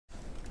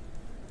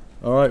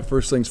All right,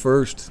 first things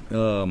first.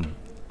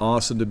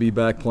 Awesome to be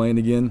back playing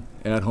again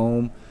at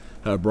home.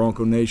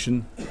 Bronco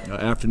Nation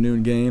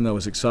afternoon game. That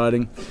was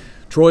exciting.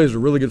 Troy is a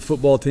really good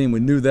football team. We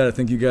knew that. I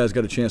think you guys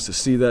got a chance to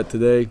see that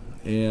today.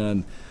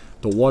 And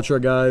to watch our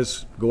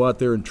guys go out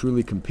there and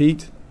truly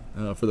compete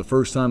for the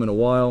first time in a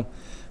while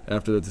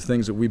after the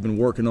things that we've been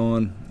working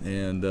on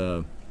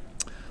and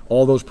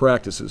all those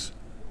practices.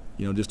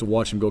 Just to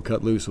watch them go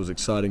cut loose was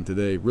exciting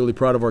today. Really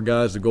proud of our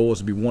guys. The goal is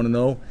to be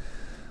 1-0.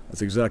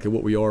 That's exactly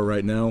what we are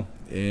right now.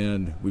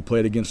 And we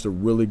played against a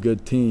really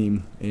good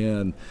team.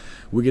 And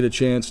we get a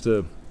chance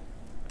to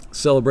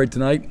celebrate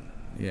tonight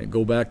and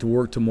go back to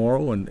work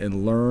tomorrow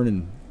and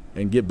learn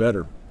and get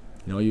better.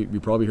 You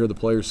probably hear the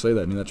players say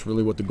that. I mean, that's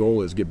really what the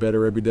goal is, get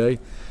better every day.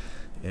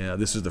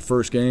 This is the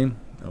first game.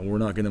 We're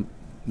going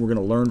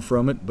to learn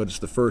from it, but it's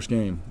the first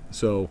game.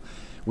 So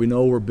we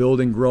know we're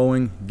building,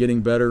 growing,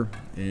 getting better,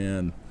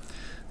 and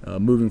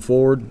moving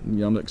forward.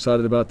 I'm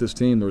excited about this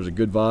team. There was a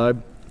good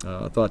vibe.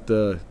 I thought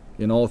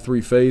in all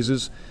three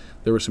phases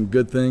there were some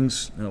good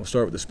things. We'll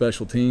start with the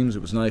special teams.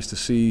 It was nice to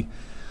see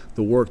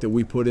the work that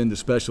we put into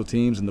special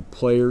teams and the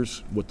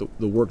players, what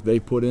the work they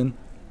put in,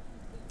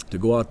 to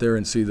go out there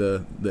and see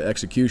the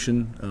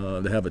execution,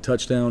 to have a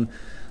touchdown,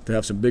 to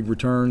have some big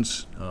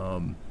returns.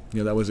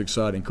 That was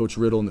exciting. Coach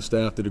Riddle and the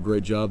staff did a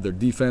great job there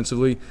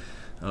defensively.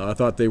 I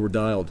thought they were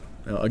dialed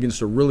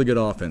against a really good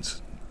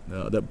offense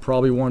that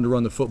probably wanted to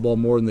run the football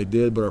more than they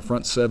did, but our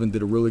front seven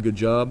did a really good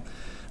job.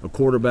 A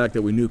quarterback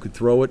that we knew could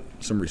throw it,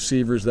 some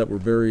receivers that were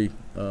very,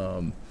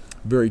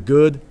 very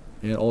good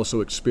and also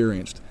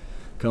experienced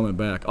coming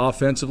back.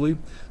 Offensively,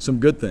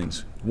 some good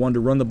things. Wanted to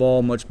run the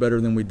ball much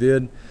better than we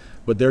did,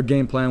 but their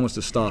game plan was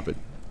to stop it,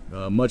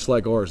 much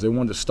like ours. They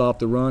wanted to stop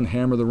the run,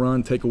 hammer the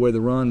run, take away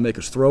the run, make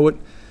us throw it,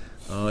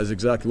 is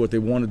exactly what they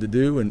wanted to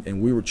do, and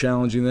we were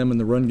challenging them in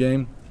the run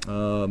game,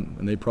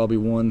 and they probably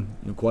won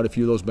quite a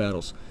few of those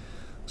battles.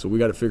 So we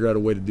got to figure out a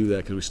way to do that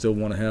because we still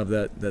want to have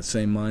that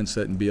same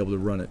mindset and be able to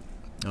run it.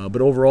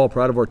 But overall,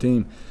 proud of our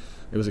team.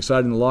 It was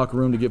exciting in the locker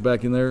room to get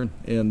back in there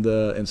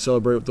and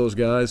celebrate with those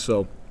guys.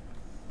 So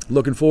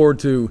looking forward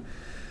to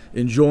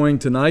enjoying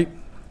tonight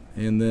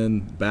and then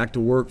back to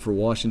work for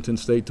Washington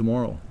State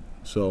tomorrow.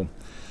 So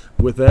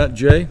with that,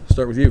 Jay,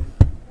 start with you.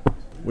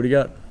 What do you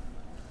got?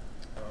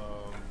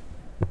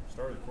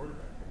 Start with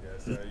quarterback, I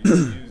guess.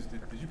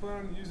 Did you plan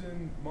on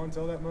using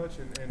Montel that much?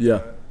 And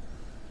yeah.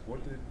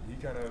 What did he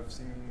kind of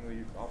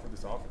seemingly offer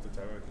this offensive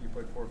time? I think you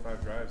played 4 or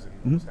 5 drives and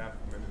almost half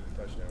of them ended in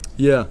touchdowns.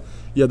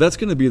 Yeah, that's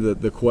going to be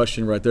the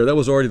question right there. That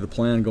was already the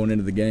plan going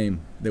into the game,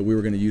 that we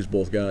were going to use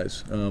both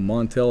guys.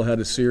 Montel had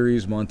a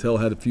series.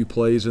 Montel had a few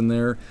plays in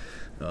there.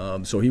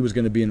 So he was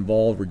going to be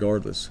involved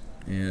regardless.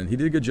 And he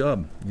did a good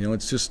job.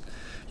 It's just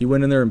he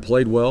went in there and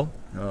played well.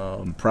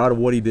 Proud of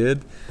what he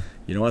did.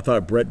 I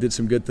thought Brett did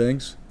some good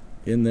things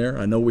in there.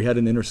 I know we had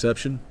an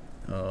interception.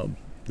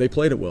 They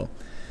played it well.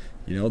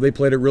 They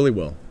played it really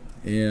well.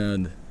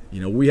 And,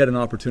 we had an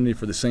opportunity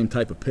for the same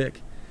type of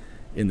pick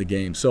in the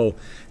game. So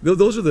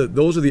those are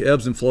the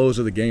ebbs and flows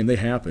of the game. They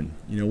happen.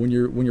 When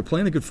you're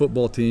playing a good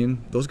football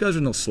team, those guys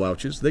are no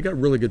slouches. They got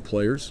really good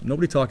players.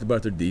 Nobody talked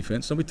about their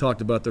defense. Nobody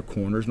talked about their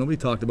corners. Nobody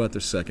talked about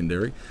their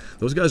secondary.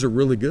 Those guys are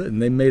really good,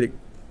 and they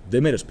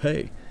made us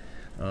pay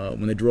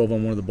when they drove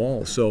on one of the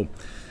balls. So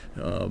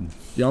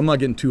I'm not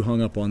getting too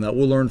hung up on that.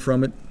 We'll learn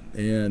from it,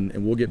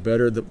 and we'll get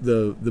better.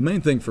 The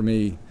main thing for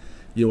me,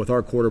 with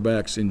our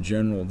quarterbacks in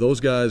general,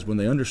 those guys, when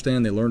they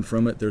understand, they learn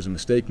from it. There's a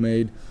mistake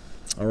made.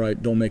 All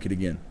right, don't make it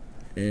again.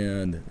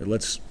 And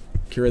let's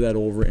carry that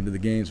over into the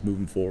games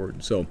moving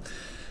forward. So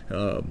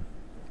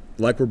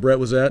like where Brett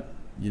was at,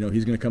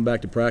 he's going to come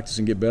back to practice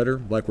and get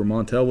better. Like where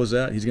Montel was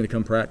at, he's going to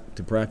come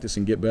to practice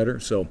and get better.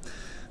 So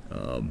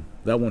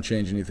that won't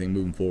change anything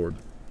moving forward.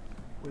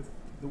 With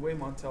the way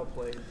Montel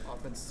played,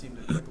 offense seemed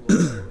to click a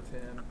little better with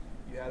him.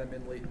 You had him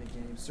in late in the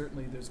game.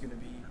 Certainly there's going to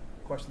be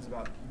questions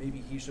about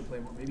maybe he should play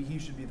more, maybe he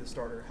should be the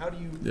starter. How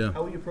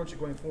will you approach it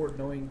going forward,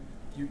 knowing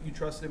you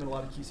trusted him in a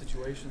lot of key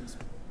situations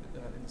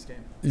in this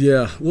game?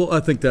 Yeah, well, I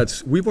think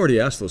we've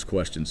already asked those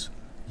questions.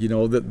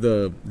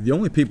 The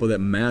only people that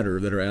matter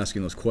that are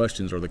asking those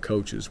questions are the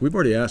coaches. We've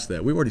already asked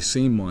that. We've already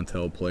seen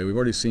Montel play. We've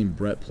already seen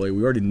Brett play.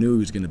 We already knew he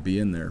was going to be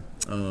in there.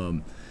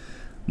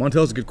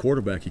 Montel's a good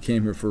quarterback. He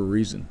came here for a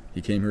reason.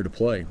 He came here to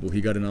play. Well,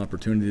 he got an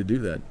opportunity to do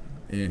that,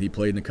 and he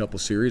played in a couple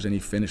series, and he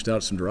finished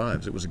out some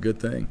drives. It was a good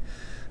thing.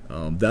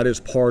 That is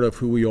part of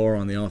who we are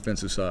on the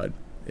offensive side.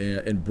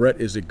 And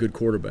Brett is a good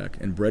quarterback,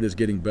 and Brett is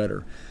getting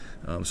better.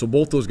 So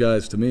both those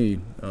guys, to me,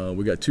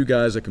 we got 2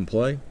 guys that can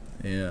play.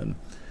 And,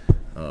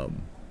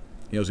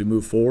 as we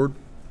move forward,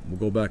 we'll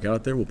go back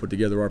out there. We'll put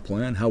together our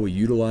plan, how we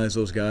utilize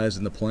those guys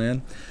in the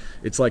plan.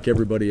 It's like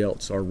everybody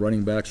else. Our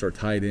running backs, our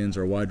tight ends,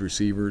 our wide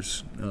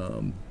receivers,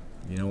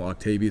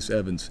 Octavius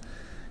Evans,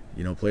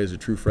 played as a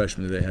true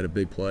freshman today, had a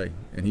big play,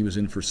 and he was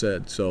in for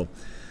said. So,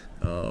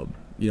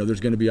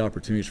 there's going to be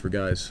opportunities for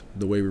guys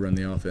the way we run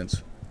the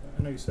offense.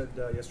 I know you said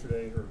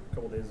yesterday or a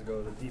couple days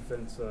ago the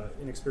defense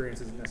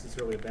inexperience isn't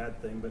necessarily a bad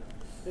thing, but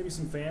maybe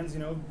some fans,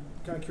 kind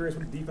of curious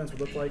what the defense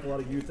would look like. A lot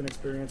of youth and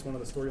experience, one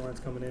of the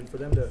storylines coming in for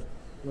them to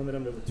limit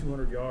them to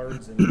 200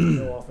 yards and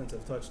no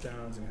offensive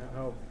touchdowns. And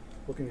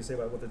what can you say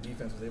about what the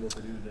defense was able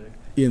to do today?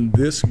 In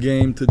this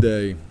game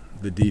today,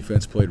 the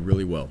defense played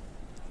really well.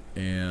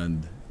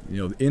 And,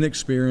 the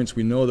inexperience,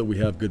 we know that we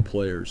have good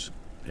players.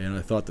 And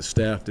I thought the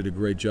staff did a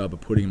great job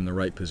of putting them in the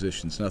right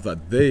positions. And I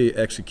thought they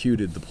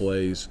executed the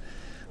plays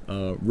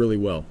really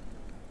well.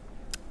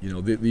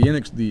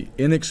 The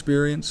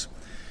inexperience,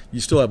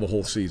 you still have a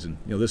whole season.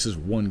 This is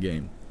one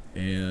game.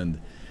 And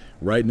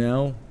right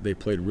now, they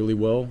played really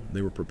well.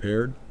 They were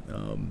prepared.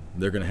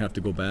 They're going to have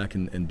to go back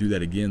and do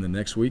that again the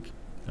next week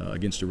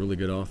against a really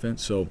good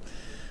offense. So,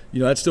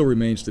 that still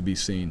remains to be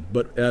seen.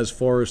 But as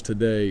far as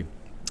today,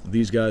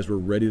 these guys were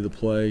ready to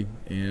play,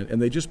 and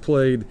they just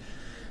played.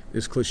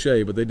 It's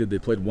cliche, but they did. They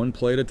played one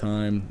play at a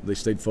time. They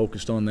stayed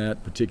focused on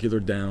that particular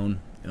down.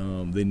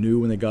 They knew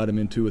when they got him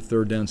into a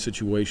third down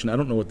situation. I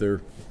don't know what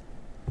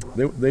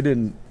they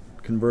didn't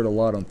convert a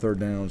lot on third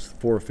downs,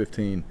 4 of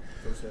 15.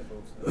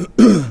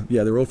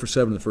 Yeah, they were 0 for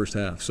 7 in the first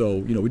half. So,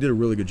 we did a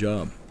really good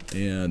job.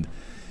 And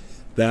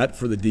that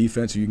for the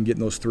defense, you can get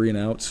in those 3 and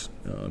outs.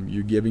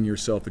 You're giving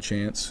yourself a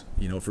chance,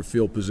 for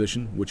field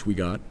position, which we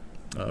got.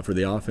 For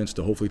the offense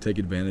to hopefully take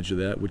advantage of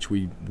that, which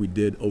we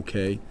did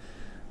okay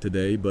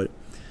today. But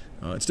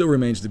it still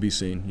remains to be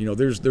seen.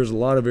 There's a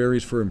lot of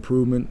areas for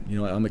improvement.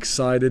 I'm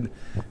excited,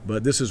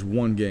 but this is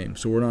one game,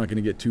 so we're not going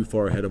to get too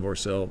far ahead of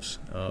ourselves.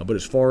 But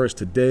as far as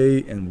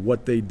today and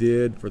what they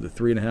did for the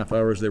 3.5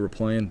 hours they were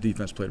playing,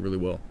 defense played really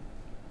well.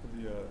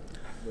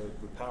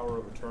 The power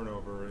of a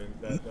turnover and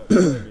that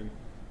I mean,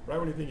 right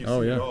when you think you've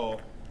seen it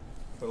all,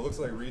 so it looks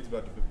like Reed's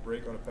about to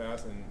break on a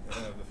pass and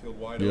have the field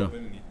wide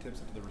open, and he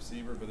tips it to the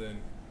receiver, but then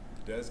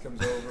Dez comes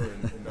over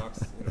and knocks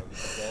the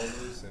ball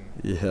loose. And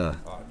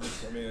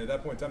at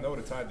that point in time, that would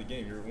have tied the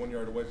game. You're 1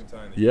 yard away from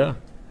tying the game.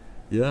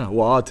 Yeah.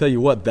 Well, I'll tell you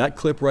what, that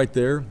clip right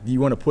there, you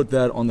want to put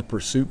that on the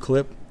pursuit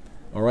clip,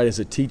 all right, as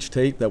a teach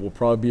tape that will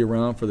probably be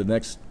around for the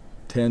next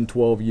 10,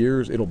 12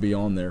 years. It'll be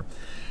on there.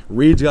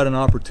 Reed's got an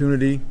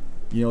opportunity.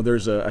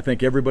 I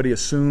think everybody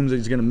assumes that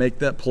he's going to make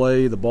that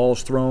play. The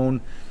ball's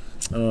thrown.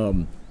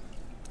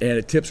 And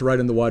it tips right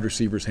in the wide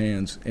receiver's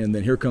hands. And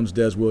then here comes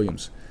Dez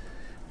Williams.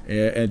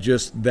 And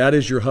just that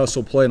is your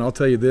hustle play. And I'll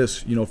tell you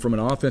this, from an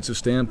offensive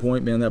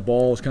standpoint, man, that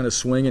ball was kind of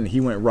swinging. He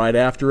went right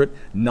after it,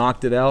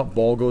 knocked it out.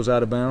 Ball goes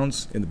out of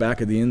bounds in the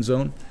back of the end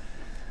zone.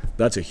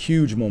 That's a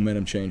huge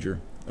momentum changer.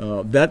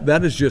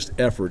 That is just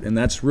effort. And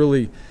that's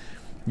really,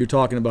 you're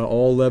talking about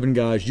all 11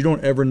 guys. You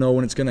don't ever know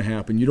when it's going to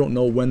happen. You don't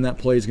know when that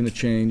play is going to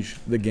change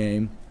the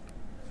game.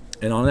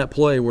 And on that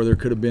play where there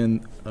could have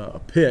been a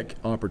pick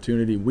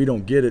opportunity, we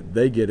don't get it,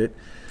 they get it.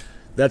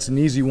 That's an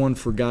easy one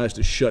for guys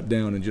to shut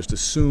down and just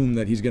assume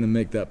that he's going to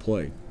make that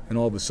play. And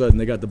all of a sudden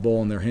they got the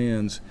ball in their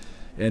hands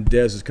and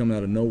Dez is coming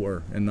out of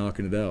nowhere and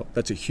knocking it out.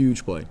 That's a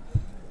huge play.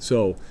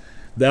 So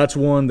that's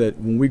one that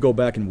when we go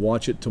back and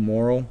watch it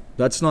tomorrow,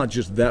 that's not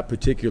just that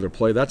particular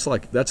play. That's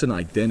an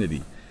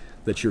identity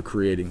that you're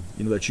creating,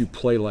 that you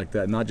play like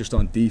that, not just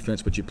on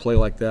defense, but you play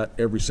like that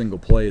every single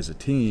play as a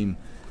team.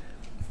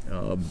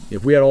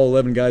 If we had all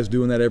 11 guys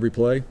doing that every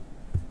play,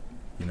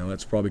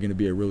 that's probably going to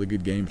be a really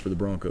good game for the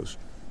Broncos.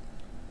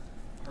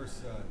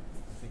 Harsin,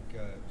 I think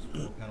it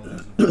was 4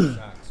 penalties and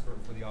 4 sacks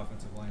for the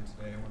offensive line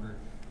today. I wonder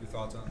your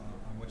thoughts on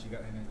what you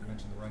got. And you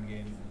mentioned the run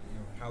game,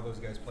 how those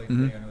guys played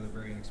today. I know they're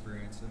very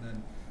inexperienced. And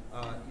then,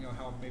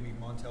 how maybe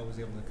Montel was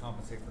able to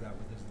compensate for that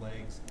with his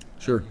legs.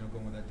 Sure.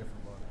 Going with that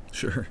different look.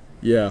 Sure.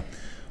 Yeah.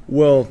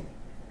 Well,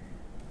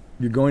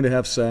 you're going to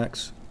have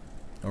sacks.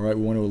 All right,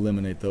 we want to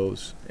eliminate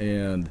those.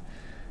 And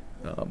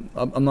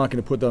I'm not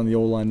going to put that on the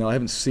O-line now. I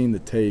haven't seen the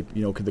tape.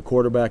 Could the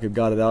quarterback have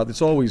got it out?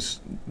 It's always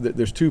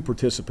there's 2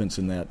 participants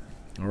in that.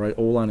 All right,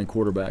 O-line and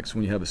quarterbacks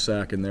when you have a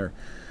sack in there.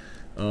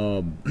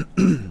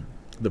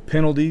 The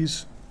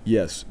penalties,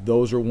 yes,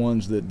 those are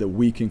ones that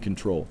we can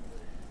control.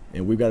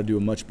 And we've got to do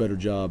a much better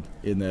job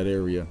in that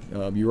area.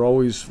 You're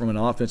always, from an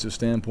offensive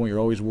standpoint, you're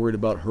always worried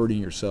about hurting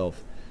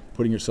yourself,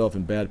 putting yourself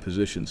in bad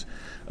positions.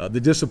 The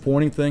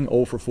disappointing thing,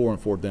 0 for 4 on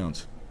 4th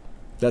downs.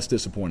 That's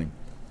disappointing.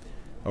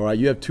 All right,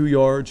 you have 2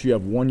 yards, you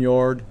have 1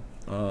 yard.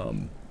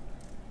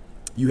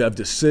 You have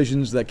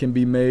decisions that can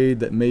be made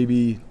that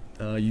maybe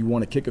you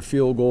want to kick a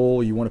field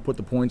goal, you want to put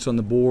the points on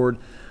the board,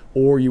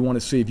 or you want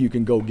to see if you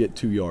can go get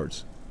 2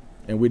 yards.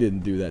 And we didn't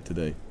do that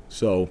today.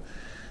 So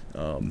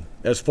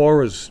as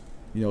far as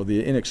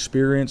the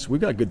inexperience,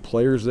 we've got good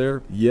players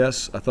there.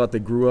 Yes, I thought they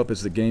grew up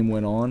as the game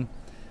went on.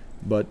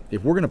 But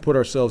if we're going to put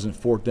ourselves in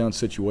 4th down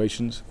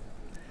situations,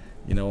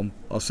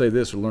 I'll say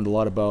this, we learned a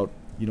lot about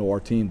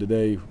our team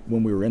today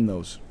when we were in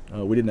those.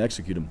 We didn't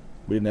execute them.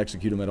 We didn't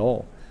execute them at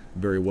all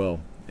very well.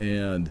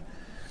 And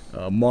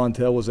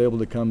Montel was able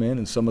to come in,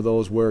 and some of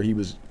those where he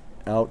was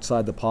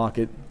outside the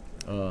pocket.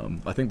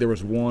 I think there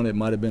was one, it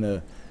might have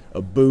been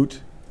a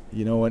boot,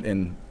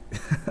 and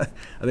I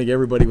think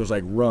everybody was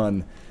like,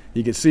 run.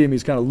 You could see him,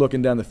 he's kind of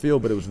looking down the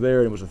field, but it was there,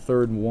 and it was a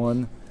 3rd and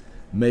 1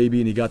 maybe,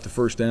 and he got the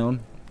first down.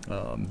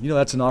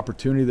 That's an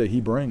opportunity that he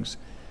brings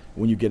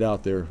when you get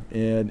out there,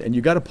 and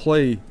you got to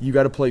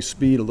play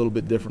speed a little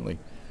bit differently.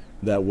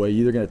 That way,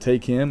 you're either going to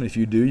take him, and if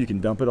you do, you can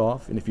dump it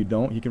off, and if you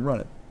don't, you can run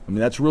it. I mean,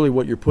 that's really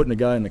what you're putting a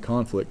guy in the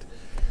conflict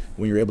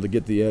when you're able to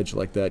get the edge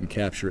like that and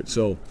capture it.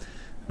 So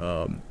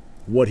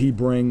what he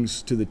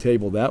brings to the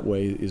table that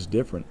way is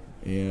different.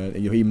 And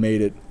he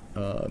made it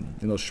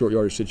in those short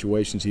yardage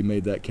situations. He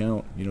made that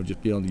count.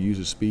 Just being able to use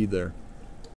his speed there.